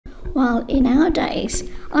While in our days,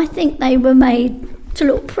 I think they were made to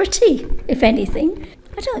look pretty, if anything.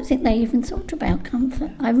 I don't think they even thought about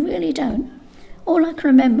comfort. I really don't. All I can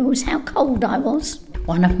remember was how cold I was.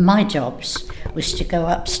 One of my jobs was to go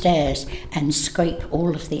upstairs and scrape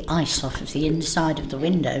all of the ice off of the inside of the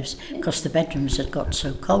windows because the bedrooms had got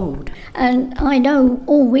so cold. And I know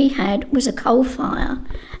all we had was a coal fire,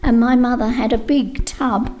 and my mother had a big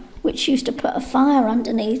tub which she used to put a fire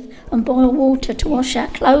underneath and boil water to wash our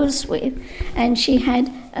clothes with. And she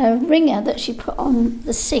had a wringer that she put on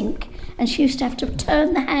the sink, and she used to have to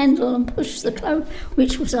turn the handle and push the clothes,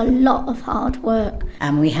 which was a lot of hard work.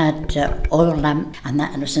 And we had oil lamp, and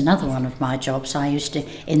that was another one of my jobs. I used to,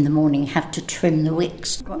 in the morning, have to trim the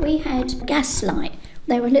wicks. We had gas light.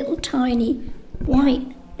 They were little tiny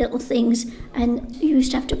white little things, and you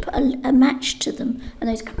used to have to put a match to them, and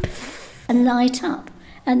they'd go and light up.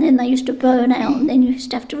 And then they used to burn out, and then you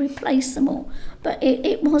used to have to replace them all. But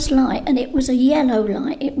it was light, and it was a yellow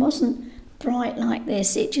light. It wasn't bright like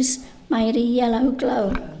this. It just made a yellow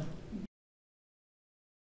glow.